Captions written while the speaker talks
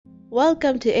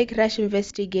Welcome to A Crash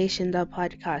Investigation, the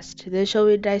podcast, the show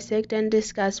we dissect and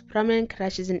discuss prominent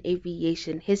crashes in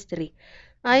aviation history.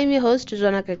 I am your host,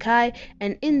 Jona Kakai,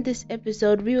 and in this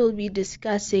episode, we will be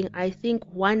discussing, I think,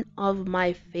 one of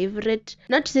my favorite,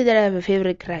 not to say that I have a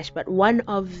favorite crash, but one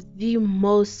of the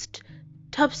most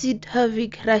topsy-turvy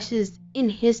crashes in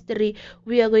history.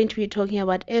 We are going to be talking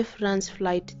about Air France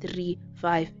Flight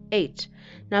 358.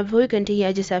 Now, before we continue,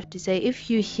 I just have to say, if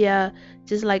you hear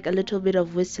just like a little bit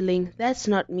of whistling, that's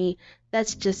not me,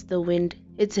 that's just the wind.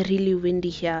 It's really windy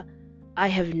here. I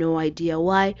have no idea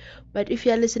why, but if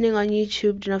you're listening on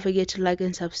YouTube, do not forget to like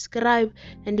and subscribe.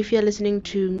 And if you're listening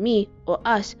to me or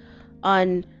us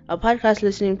on a podcast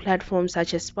listening platform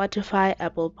such as Spotify,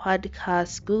 Apple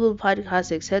Podcasts, Google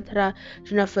Podcasts, etc.,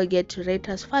 do not forget to rate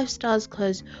us 5 stars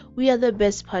because we are the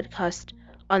best podcast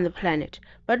on the planet.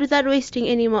 But without wasting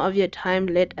any more of your time,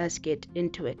 let us get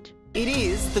into it. It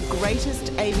is the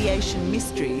greatest aviation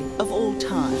mystery of all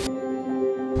time.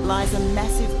 Lies a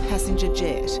massive passenger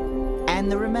jet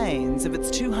and the remains of its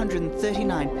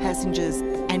 239 passengers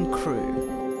and crew.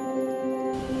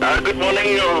 Good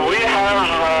morning. We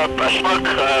have a smoke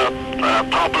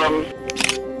problem,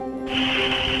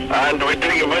 and we're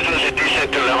doing emergency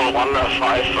descent to level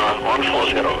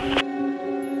 15140.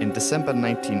 In December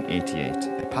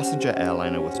 1988, a passenger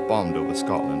airliner was bombed over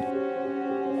Scotland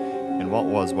in what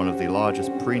was one of the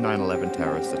largest pre-9/11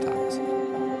 terrorist attacks.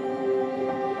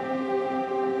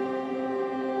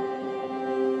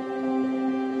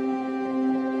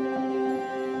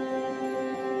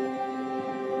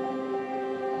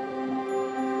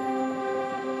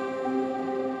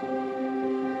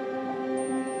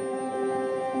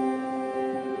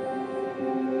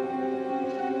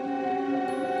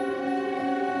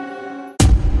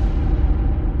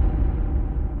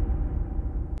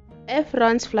 Air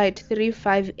France Flight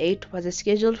 358 was a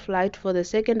scheduled flight for the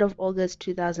 2nd of August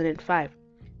 2005.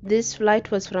 This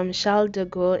flight was from Charles de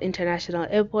Gaulle International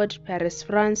Airport, Paris,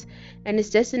 France, and its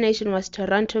destination was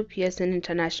Toronto Pearson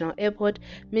International Airport,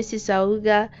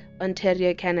 Mississauga,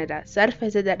 Ontario, Canada. Sorry if I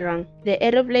said that wrong. The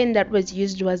aeroplane that was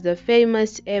used was the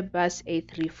famous Airbus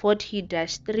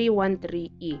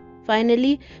A340-313E.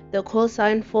 Finally, the call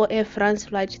sign for Air France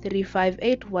Flight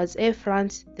 358 was Air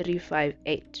France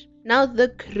 358. Now the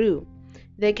crew.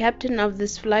 The captain of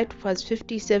this flight was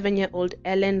 57-year-old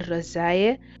Alain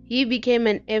Rosaille. He became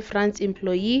an Air France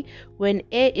employee when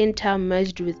Air Inter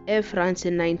merged with Air France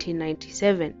in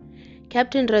 1997.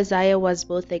 Captain Rosaille was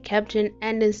both a captain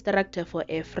and instructor for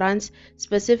Air France,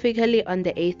 specifically on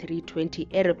the A320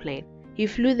 aeroplane. He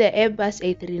flew the Airbus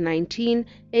A319,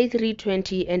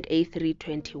 A320 and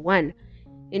A321.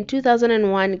 In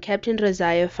 2001, Captain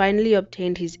Rosaille finally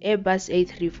obtained his Airbus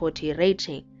A340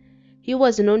 rating. He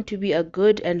was known to be a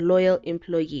good and loyal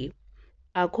employee.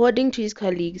 According to his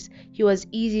colleagues, he was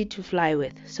easy to fly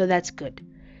with, so that's good.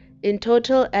 In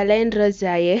total, Alain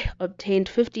Rosaille obtained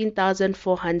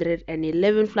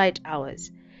 15,411 flight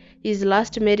hours. His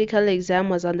last medical exam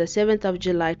was on the 7th of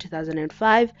July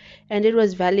 2005, and it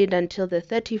was valid until the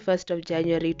 31st of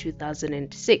January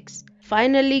 2006.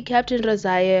 Finally, Captain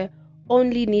Rosaille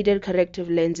only needed corrective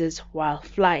lenses while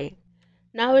flying.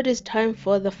 Now it is time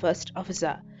for the first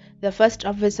officer. The first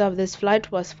officer of this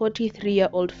flight was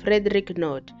 43-year-old Frédéric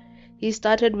Naud. He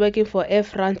started working for Air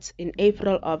France in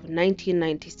April of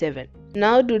 1997.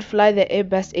 Naud would fly the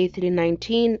Airbus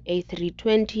A319,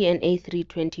 A320 and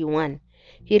A321.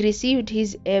 He received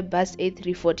his Airbus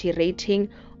A340 rating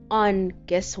on,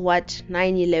 guess what,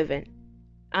 9/11.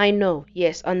 I know,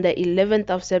 yes, on the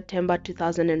 11th of September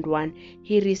 2001,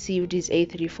 he received his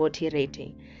A340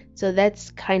 rating. So that's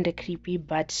kind of creepy,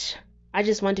 but I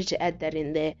just wanted to add that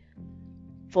in there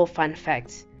for fun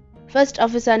facts. First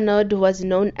Officer Naud was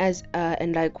known as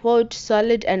and I quote,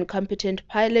 solid and competent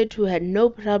pilot who had no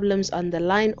problems on the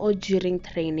line or during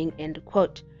training, end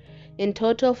quote. In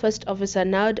total, First Officer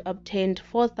Naud obtained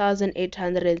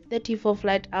 4,834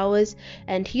 flight hours,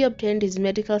 and he obtained his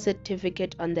medical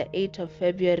certificate on the 8th of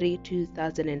February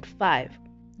 2005.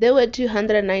 There were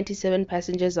 297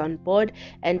 passengers on board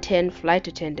and 10 flight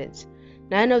attendants.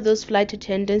 9 of those flight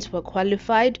attendants were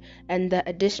qualified, and the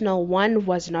additional 1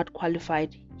 was not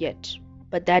qualified yet.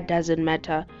 But that doesn't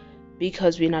matter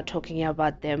because we're not talking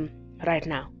about them right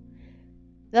now.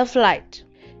 The flight.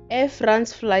 Air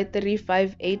France Flight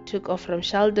 358 took off from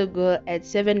Charles de Gaulle at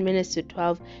 7 minutes to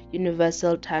 12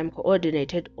 Universal Time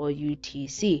Coordinated or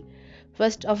UTC.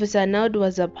 First Officer Naud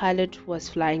was a pilot who was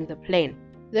flying the plane.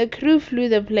 The crew flew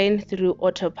the plane through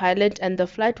autopilot and the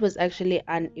flight was actually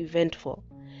uneventful.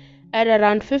 At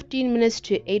around 15 minutes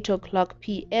to 8 o'clock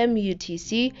p.m.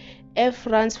 UTC, Air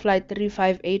France Flight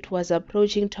 358 was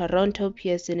approaching Toronto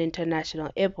Pearson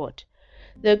International Airport.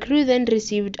 The crew then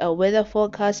received a weather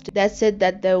forecast that said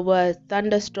that there were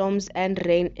thunderstorms and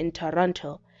rain in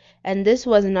Toronto, and this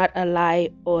was not a lie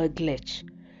or a glitch.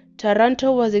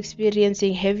 Toronto was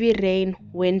experiencing heavy rain,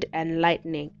 wind, and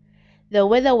lightning. The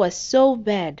weather was so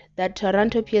bad that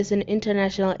Toronto Pearson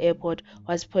International Airport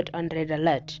was put on red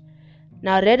alert.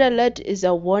 Now, red alert is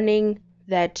a warning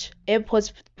that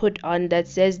airports put on that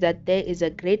says that there is a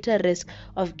greater risk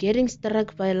of getting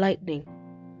struck by lightning.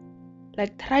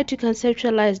 Like, try to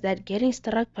conceptualize that, getting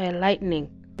struck by lightning.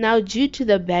 Now, due to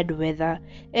the bad weather,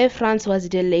 Air France was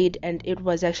delayed and it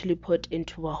was actually put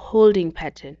into a holding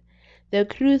pattern. The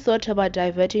crew thought about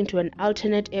diverting to an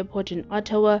alternate airport in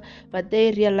Ottawa, but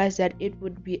they realized that it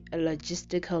would be a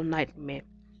logistical nightmare.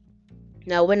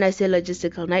 Now, when I say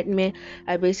logistical nightmare,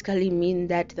 I basically mean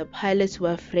that the pilots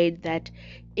were afraid that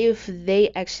if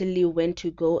they actually went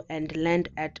to go and land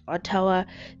at Ottawa,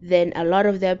 then a lot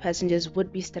of their passengers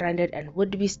would be stranded and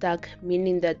would be stuck,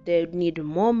 meaning that they would need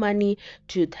more money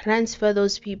to transfer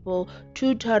those people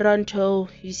to Toronto.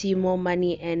 You see, more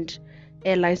money, and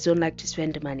airlines don't like to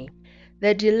spend money.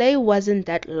 The delay wasn't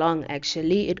that long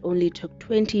actually, it only took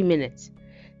 20 minutes.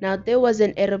 Now, there was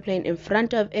an aeroplane in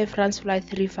front of Air France Flight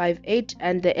 358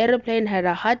 and the aeroplane had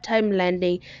a hard time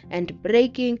landing and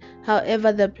braking.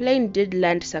 However, the plane did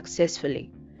land successfully.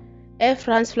 Air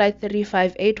France Flight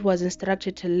 358 was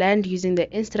instructed to land using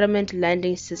the Instrument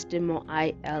Landing System, or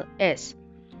ILS.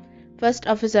 First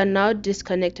officer now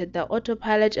disconnected the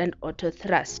autopilot and auto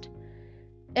thrust.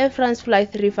 Air France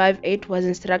Flight 358 was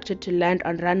instructed to land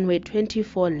on runway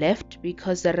 24 left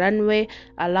because the runway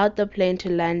allowed the plane to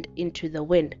land into the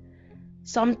wind.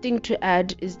 Something to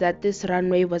add is that this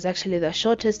runway was actually the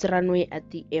shortest runway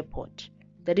at the airport.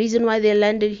 The reason why they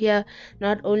landed here,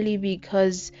 not only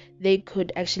because they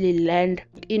could actually land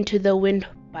into the wind,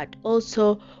 but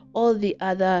also all the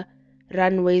other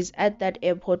runways at that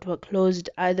airport were closed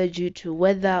either due to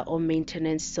weather or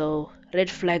maintenance, so red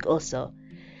flag also.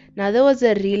 Now, there was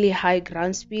a really high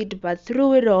ground speed, but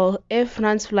through it all, Air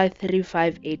France Flight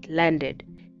 358 landed.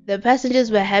 The passengers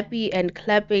were happy and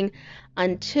clapping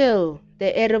until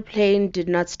the aeroplane did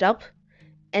not stop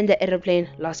and the aeroplane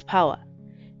lost power.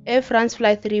 Air France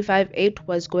Flight 358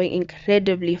 was going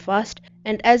incredibly fast,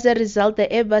 and as a result, the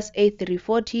Airbus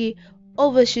A340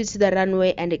 overshoots the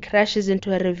runway and it crashes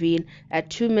into a ravine at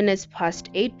 2 minutes past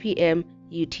 8 p.m.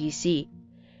 UTC.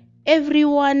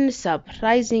 Everyone,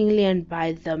 surprisingly and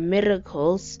by the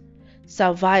miracles,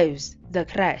 survives the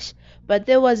crash, but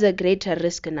there was a greater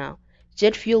risk now.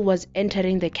 Jet fuel was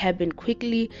entering the cabin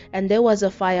quickly and there was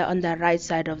a fire on the right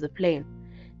side of the plane.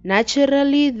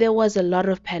 Naturally, there was a lot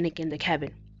of panic in the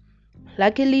cabin.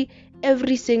 Luckily,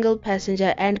 every single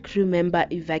passenger and crew member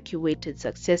evacuated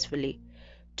successfully.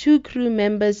 2 crew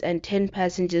members and 10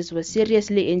 passengers were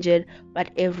seriously injured, but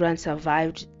everyone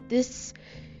survived. This,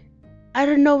 I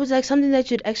don't know, it's like something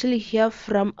that you'd actually hear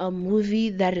from a movie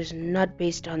that is not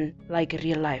based on like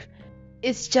real life.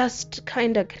 It's just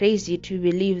kind of crazy to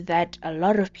believe that a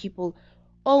lot of people,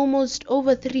 almost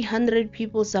over 300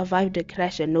 people, survived the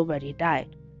crash and nobody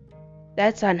died.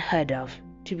 That's unheard of,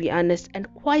 to be honest,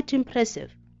 and quite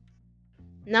impressive.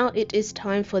 Now it is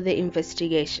time for the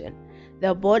investigation.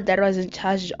 The board that was in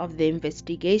charge of the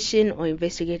investigation or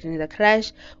investigating the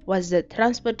crash was the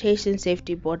Transportation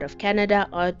Safety Board of Canada,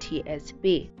 or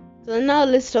TSB. So now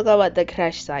let's talk about the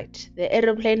crash site. The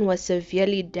aeroplane was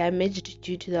severely damaged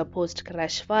due to the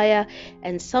post-crash fire,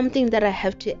 and something that I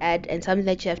have to add and something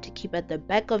that you have to keep at the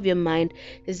back of your mind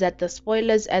is that the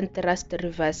spoilers and thrust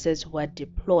reversers were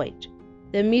deployed.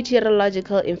 The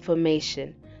meteorological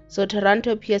information. So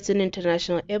Toronto Pearson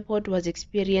International Airport was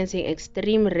experiencing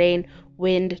extreme rain,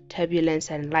 wind,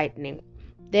 turbulence, and lightning.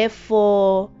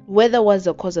 Therefore, weather was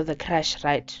the cause of the crash,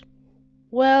 right?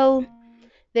 Well,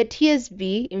 the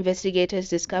TSB investigators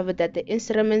discovered that the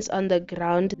instruments on the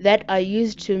ground that are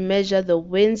used to measure the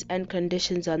winds and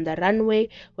conditions on the runway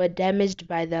were damaged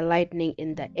by the lightning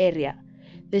in the area.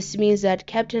 This means that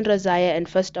Captain Rosaia and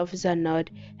First Officer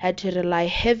Nod had to rely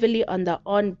heavily on the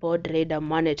on-board radar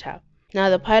monitor. Now,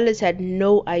 the pilots had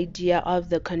no idea of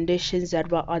the conditions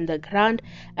that were on the ground,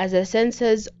 as the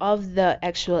sensors of the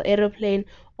actual aeroplane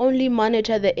only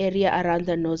monitor the area around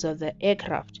the nose of the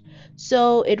aircraft.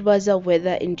 So it was a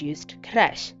weather-induced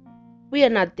crash. We are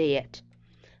not there yet.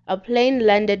 A plane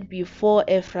landed before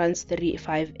Air France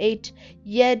 358,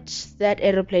 yet that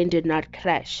aeroplane did not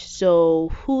crash.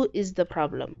 So who is the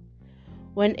problem?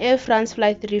 When Air France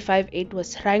Flight 358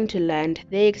 was trying to land,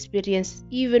 they experienced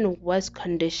even worse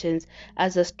conditions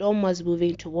as the storm was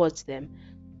moving towards them.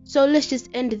 So let's just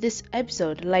end this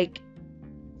episode like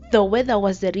the weather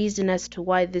was the reason as to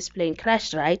why this plane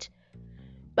crashed, right?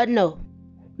 But no,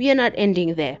 we are not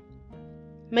ending there.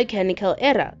 mechanical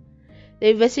error. The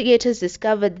investigators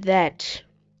discovered that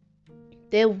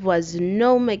there was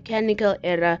no mechanical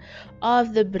error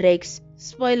of the brakes,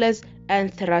 spoilers,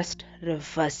 and thrust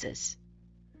reversers.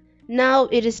 Now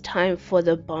it is time for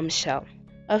the bombshell.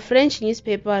 A French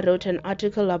newspaper wrote an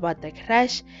article about the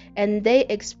crash, and they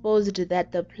exposed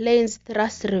that the plane's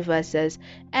thrust reversers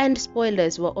and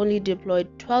spoilers were only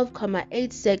deployed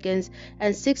 12.8 seconds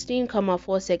and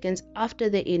 16.4 seconds after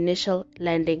the initial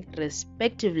landing,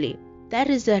 respectively. That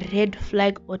is a red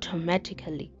flag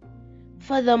automatically.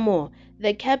 Furthermore,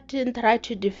 the captain tried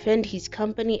to defend his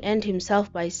company and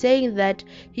himself by saying that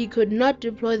he could not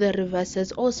deploy the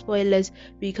reversers or spoilers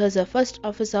because the first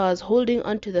officer was holding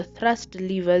onto the thrust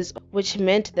levers, which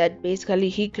meant that basically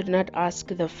he could not ask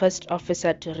the first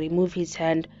officer to remove his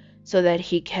hand so that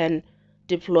he can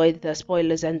deploy the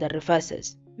spoilers and the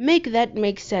reversers. Make that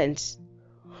make sense.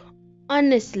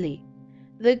 Honestly,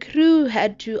 the crew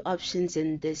had two options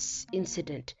in this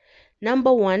incident.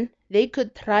 Number one, they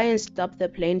could try and stop the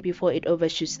plane before it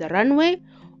overshoots the runway.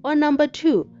 Or number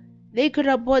two, they could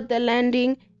abort the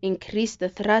landing, increase the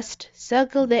thrust,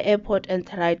 circle the airport, and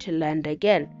try to land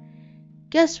again.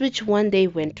 Guess which one they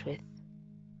went with?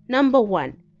 Number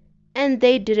one. And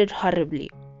they did it horribly.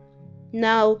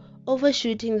 Now,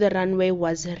 overshooting the runway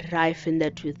was rife in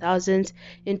the 2000s.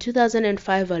 In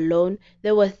 2005 alone,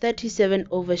 there were 37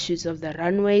 overshoots of the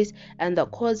runways, and the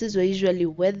causes were usually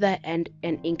weather and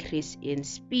an increase in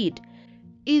speed.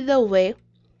 Either way,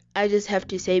 I just have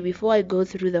to say, before I go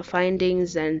through the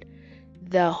findings and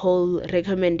the whole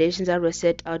recommendations that were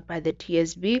set out by the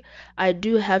TSB, I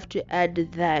do have to add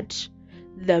that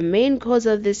the main cause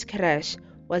of this crash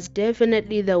was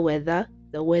definitely the weather.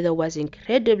 The weather was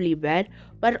incredibly bad,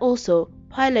 but also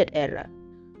pilot error.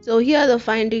 So here are the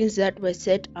findings that were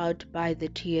set out by the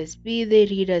TSB. They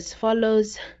read as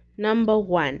follows. Number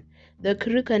one, the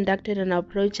crew conducted an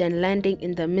approach and landing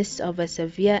in the midst of a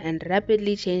severe and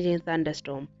rapidly changing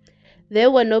thunderstorm. There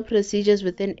were no procedures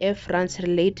within Air France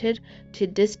related to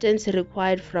distance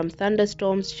required from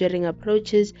thunderstorms during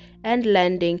approaches and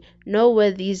landing, nor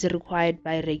were these required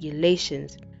by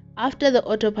regulations. After the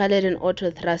autopilot and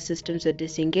auto thrust systems were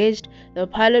disengaged, the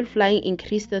pilot flying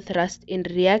increased the thrust in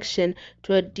reaction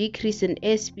to a decrease in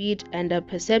airspeed and a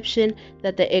perception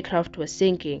that the aircraft was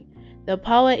sinking. The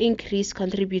power increase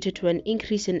contributed to an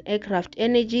increase in aircraft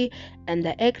energy, and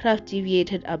the aircraft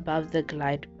deviated above the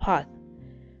glide path.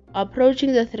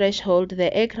 Approaching the threshold,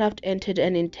 the aircraft entered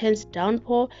an intense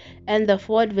downpour, and the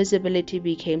forward visibility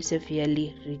became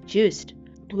severely reduced.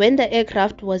 When the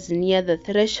aircraft was near the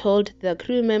threshold, the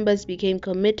crew members became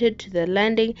committed to the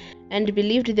landing and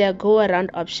believed their go-around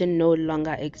option no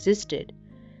longer existed.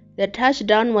 The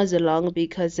touchdown was long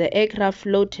because the aircraft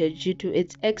floated due to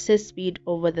its excess speed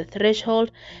over the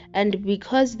threshold, and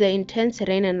because the intense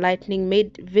rain and lightning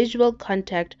made visual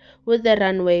contact with the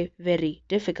runway very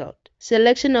difficult.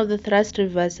 Selection of the thrust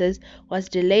reversers was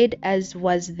delayed, as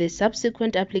was the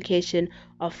subsequent application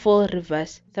of full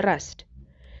reverse thrust.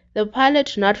 The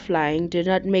pilot not flying did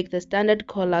not make the standard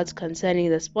callouts concerning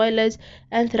the spoilers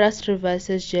and thrust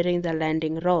reversers during the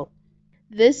landing roll.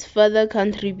 This further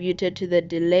contributed to the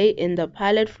delay in the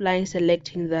pilot flying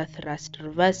selecting the thrust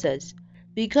reversers.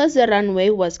 Because the runway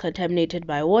was contaminated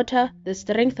by water, the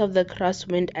strength of the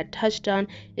crosswind at touchdown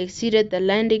exceeded the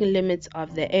landing limits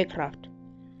of the aircraft.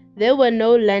 There were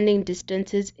no landing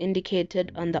distances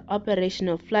indicated on the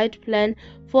operational flight plan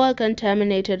for a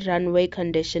contaminated runway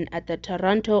condition at the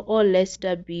Toronto or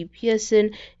Lester B.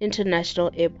 Pearson International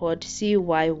Airport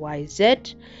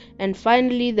CYYZ. And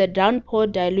finally, the downpour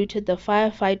diluted the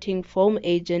firefighting foam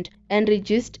agent and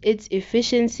reduced its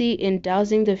efficiency in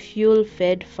dousing the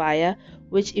fuel-fed fire,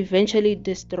 which eventually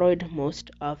destroyed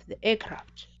most of the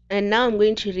aircraft. And now I'm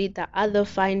going to read the other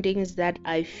findings that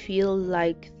I feel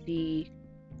like the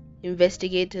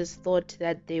investigators thought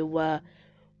that they were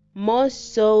more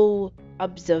so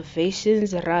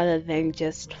observations rather than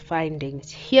just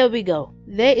findings. Here we go.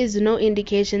 There is no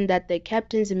indication that the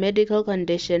captain's medical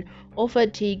condition or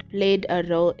fatigue played a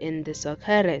role in this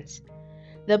occurrence.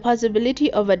 The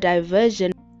possibility of a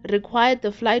diversion required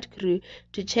the flight crew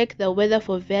to check the weather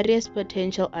for various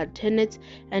potential alternates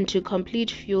and to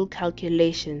complete fuel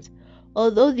calculations.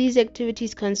 Although these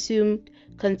activities consumed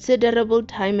considerable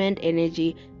time and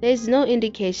energy, there is no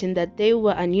indication that they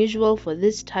were unusual for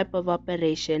this type of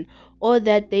operation or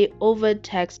that they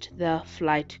overtaxed the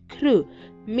flight crew,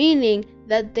 meaning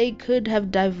that they could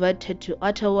have diverted to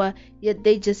Ottawa, yet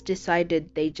they just decided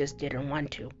they just didn't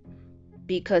want to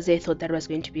because they thought that was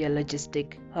going to be a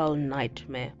logistical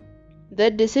nightmare. The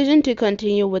decision to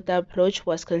continue with the approach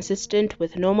was consistent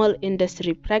with normal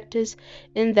industry practice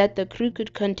in that the crew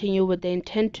could continue with the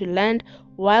intent to land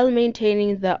while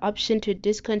maintaining the option to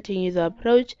discontinue the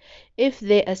approach if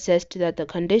they assessed that the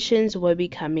conditions were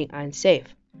becoming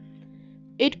unsafe.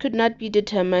 It could not be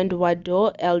determined why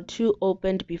door L2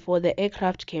 opened before the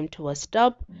aircraft came to a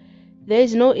stop. There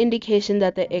is no indication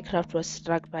that the aircraft was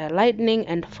struck by lightning,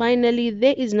 and finally,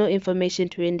 there is no information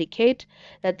to indicate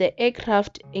that the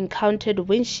aircraft encountered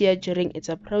wind shear during its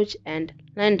approach and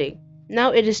landing.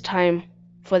 Now it is time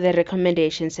for the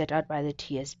recommendation set out by the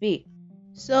TSB.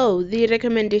 So, the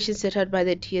recommendation set out by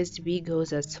the TSB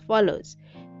goes as follows.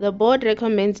 The board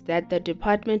recommends that the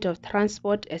Department of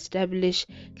Transport establish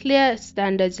clear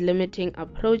standards limiting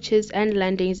approaches and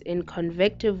landings in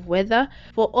convective weather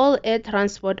for all air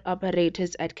transport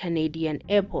operators at Canadian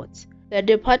airports. The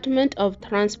Department of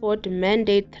Transport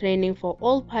mandate training for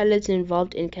all pilots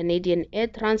involved in Canadian air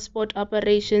transport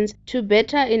operations to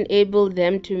better enable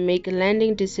them to make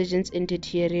landing decisions in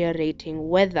deteriorating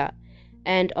weather.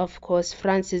 And of course,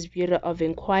 France's Bureau of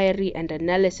Inquiry and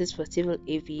Analysis for Civil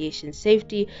Aviation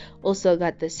Safety also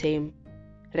got the same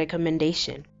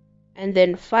recommendation. And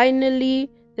then finally,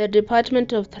 the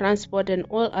Department of Transport and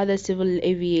all other civil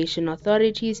aviation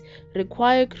authorities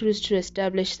require crews to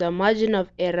establish the margin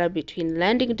of error between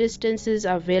landing distances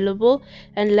available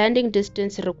and landing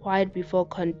distance required before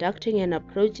conducting an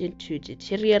approach into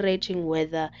deteriorating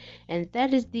weather. And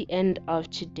that is the end of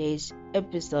today's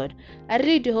episode. I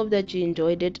really do hope that you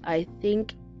enjoyed it. I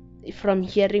think from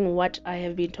hearing what I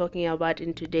have been talking about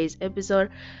in today's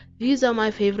episode, these are my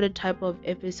favorite type of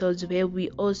episodes where we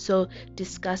also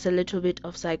discuss a little bit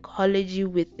of psychology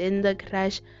within the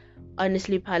crash.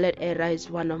 Honestly, Pilot Era is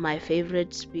one of my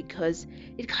favorites because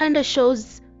it kind of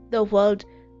shows the world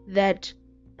that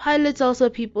pilots also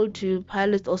people too.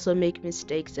 Pilots also make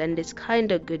mistakes, and it's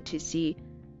kind of good to see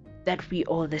that we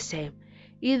all the same.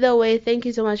 Either way, thank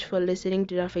you so much for listening.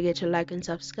 Do not forget to like and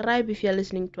subscribe if you're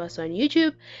listening to us on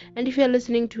YouTube. And if you're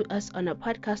listening to us on a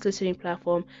podcast listening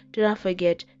platform, do not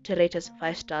forget to rate us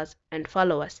 5 stars and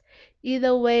follow us.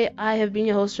 Either way, I have been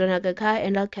your host, Rona Gakai,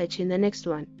 and I'll catch you in the next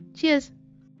one. Cheers!